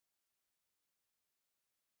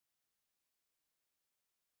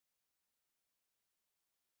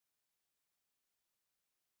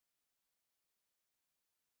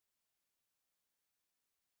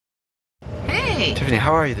Hi. Tiffany,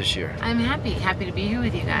 how are you this year? I'm happy. Happy to be here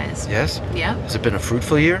with you guys. Yes? Yep. Has it been a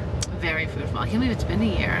fruitful year? Very fruitful. I can't believe it's been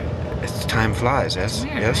a year. It's time flies, yes?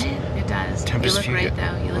 Weird, yes? right? It does. Tempest You look great,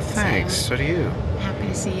 though. You look well, the thanks. same. So do you. Happy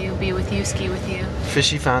to see you, be with you, ski with you.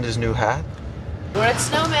 Fishy found his new hat. We're at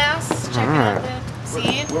Snowmass, checking out the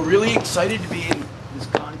scene. We're really excited to be in this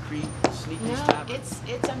concrete sneaky No, it's.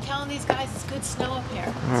 I'm telling these guys, it's good snow up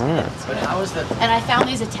here. But how is that? And I found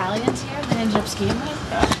these Italians here that I ended up skiing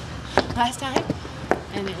with last time,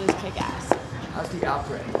 and it was kick-ass. How's the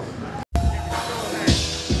opera?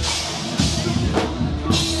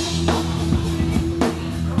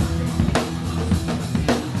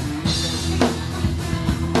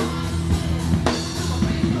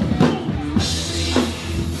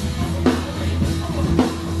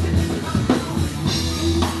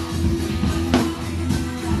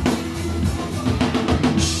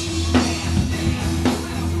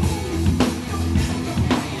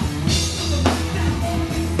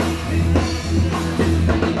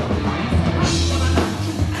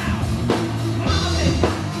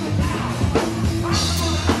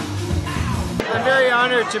 I'm very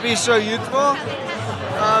honored to be so youthful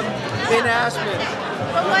in Aspen.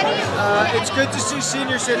 It's good to see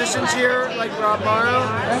senior citizens here like Rob Morrow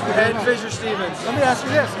and Fisher Stevens. Let me ask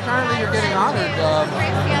you this. Apparently you're getting honored.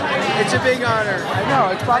 It's a big honor. I know.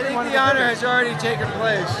 It's I probably think one of the honor has already taken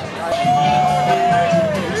place.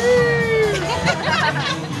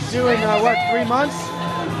 Doing what? 3 months?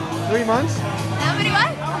 3 months? How many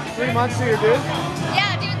what? 3 months to your dude?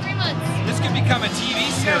 Yeah, doing 3 months. This could become a TV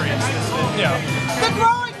series. Yeah. The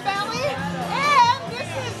growing belly, and this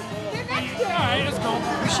is the next one. All right, let's go.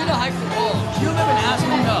 We should have hiked the wall. Do you live in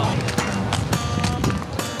Aspen? No.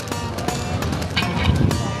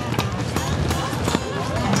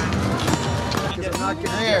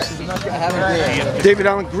 David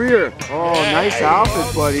Allen Greer. Oh, nice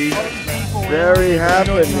outfit, buddy. Very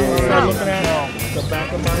happening.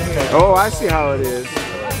 Oh, I see how it is.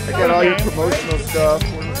 I got all your promotional stuff.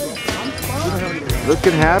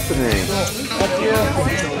 Looking happening.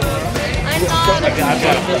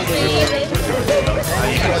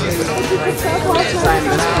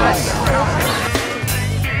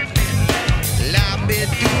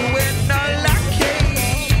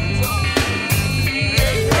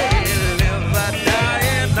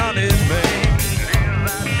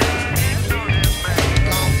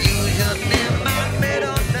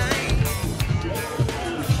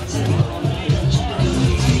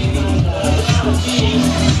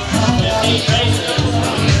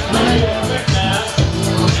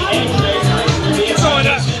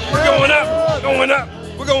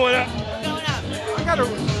 We're going up. I got a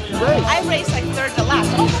race. I raced like third to last.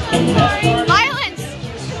 Violence!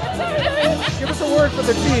 Give us a word for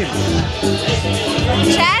the team.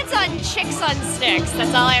 Chad's on chicks on sticks.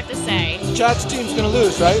 That's all I have to say. Chad's team's gonna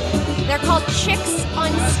lose, right? They're called chicks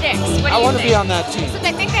on sticks. What do I you want to think? be on that team. So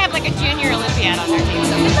I think they have like a junior Olympiad on their team.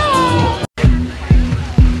 So no.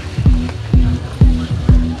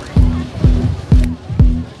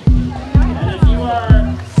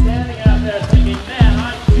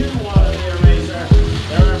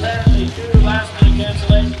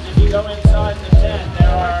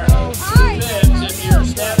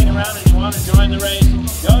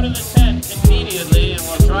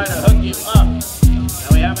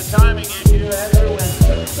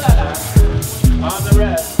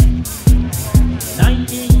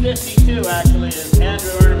 Actually is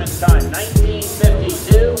Andrew Erneman's time,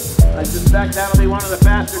 1952. I suspect that'll be one of the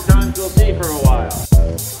faster times we'll see for a while.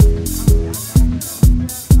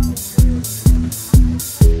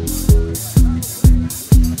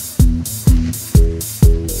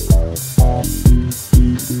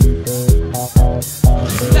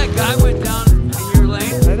 That guy went down in your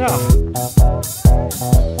lane? I know.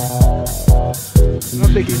 I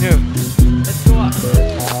don't think he knew. Let's go up.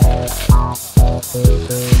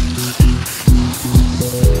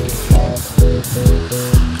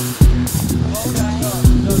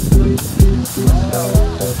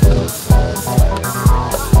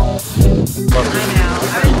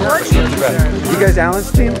 You guys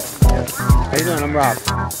Alan's team? How you doing? I'm Rob.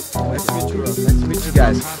 Nice to meet you, Rob. Nice to meet you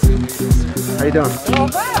guys. How you doing?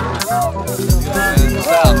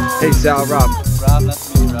 Sal. Hey Sal, Rob. Rob, nice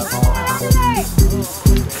to meet you, Rob.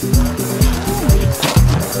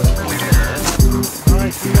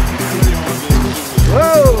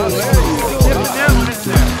 Whoa!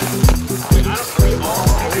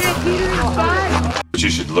 What you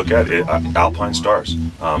should look at it, Alpine Stars,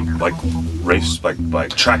 like race,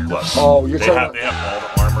 like track plus. Oh, you're they talking have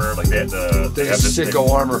all the armor, like they have this sicko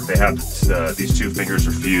armor. They have these 2 fingers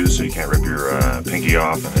are fused, so you can't rip your pinky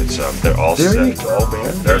off, and it's they're all set. There you go,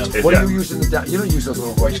 man. What are you using you don't use those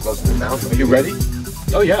little voice gloves in the mountain. Are you ready?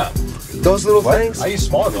 Oh yeah. Those little things? I use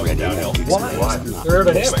smaller ones downhill. Why? They're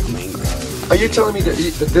aerodynamic. Are you telling me that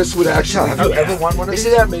this would actually? Have you ever won one of these?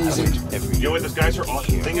 Isn't that amazing? You know what? Those guys are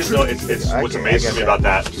awesome. The thing is, though, it's what's amazing to me about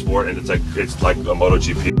that sport, and it's like a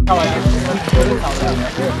MotoGP. All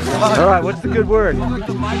right, what's the good word?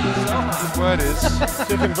 What is?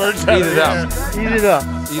 Eat it up. Eat it up.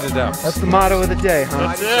 Eat it up. That's the motto of the day, huh?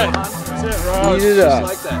 That's it. That's it, Rob. Eat it up.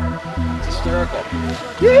 Just like that. It's hysterical.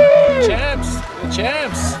 Yay! Champs. The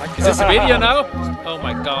champs. Is this a video now? Oh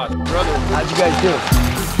my God, brother. How'd you guys do?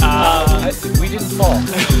 We didn't fall.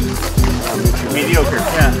 Mediocre.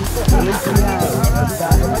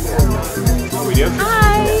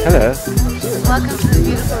 Hi. Hello. Welcome to the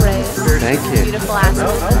beautiful race. Thank you. Beautiful Aspen.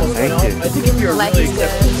 Thank you. Life is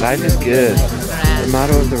good. Life is good. The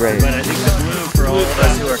motto of the race. But I think the blue for all of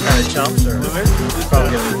us who are kind of chumps are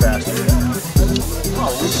probably going to be faster. Oh,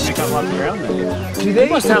 we can make up a lot of ground then. You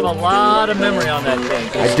must have a lot of memory on that thing.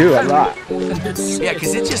 I do, a lot. Yeah,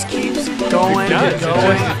 because it just keeps going and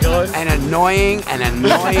going and annoying and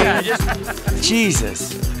annoying.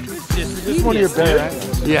 Jesus. It's one of your better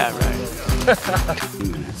angles. Yeah, right. 2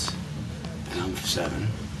 minutes. And I'm 7.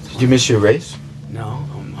 Did you miss your race? No,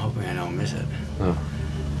 I'm hoping I don't miss it. Oh.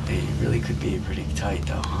 It really could be pretty tight,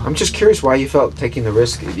 though. Huh? I'm just curious why you felt taking the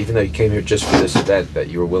risk, even though you came here just for this event, that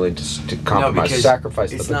you were willing to compromise,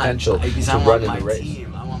 sacrifice the potential to run in the race.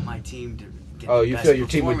 I want my team to get Oh, the you best feel your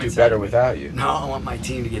team would do better without you? No, I want my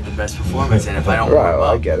team to get the best performance, and if I don't Right, warm well,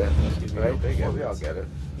 up, I get it. Right, we all get it.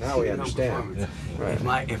 Now we understand.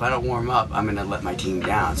 Right. If I don't warm up, I'm going to let my team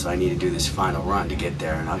down. So I need to do this final run to get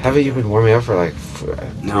there. And Haven't you been warming up for like 3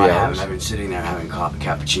 No, I hours? haven't. I've been sitting there having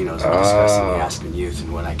cappuccinos and discussing the Aspen youth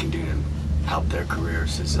and what I can do to help their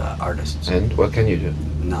careers as artists. And what can you do?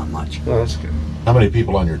 Not much. Oh, that's good. How many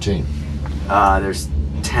people on your team? There's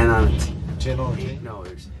 10 on a team. 10 on a team? No,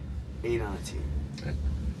 there's 8 on a team.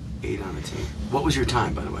 8 on a team. What was your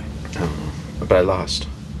time, by the way? But I lost.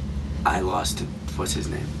 I lost to, what's his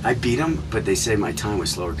name? I beat him, but they say my time was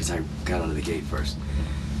slower because I got out of the gate first.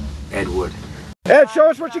 Ed Wood. Ed, show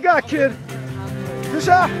us what you got, kid. Good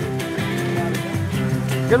shot.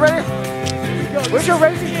 Get ready. Where's your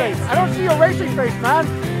racing face? I don't see your racing face, man.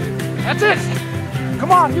 That's it.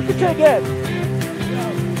 Come on, you can take Ed.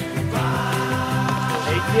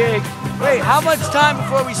 Hey, Gig. Wait, how much time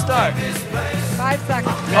before we start? 5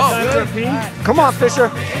 seconds. Oh, good. Come on, Fisher.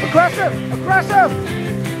 Aggressive, aggressive.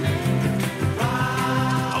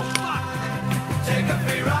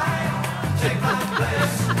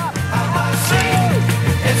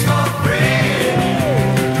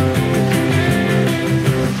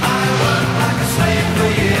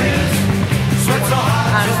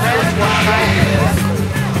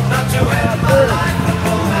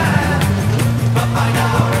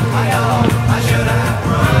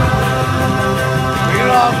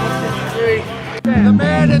 The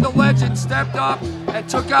man and the legend stepped up and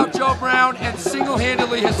took out Joe Brown and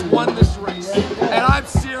single-handedly has won this race. And I'm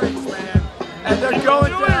serious, man. And they're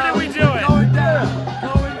going down. We do it. Going down.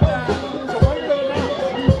 Going down. So where are you going now?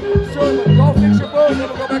 Sure, go fix your boat and then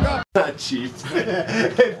we'll go back up. Not cheap.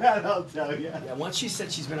 That I'll tell you. Yeah, once she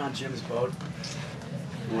said she's been on Jim's boat,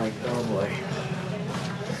 I'm like, oh boy.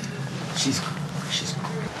 She's.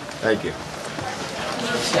 Thank you.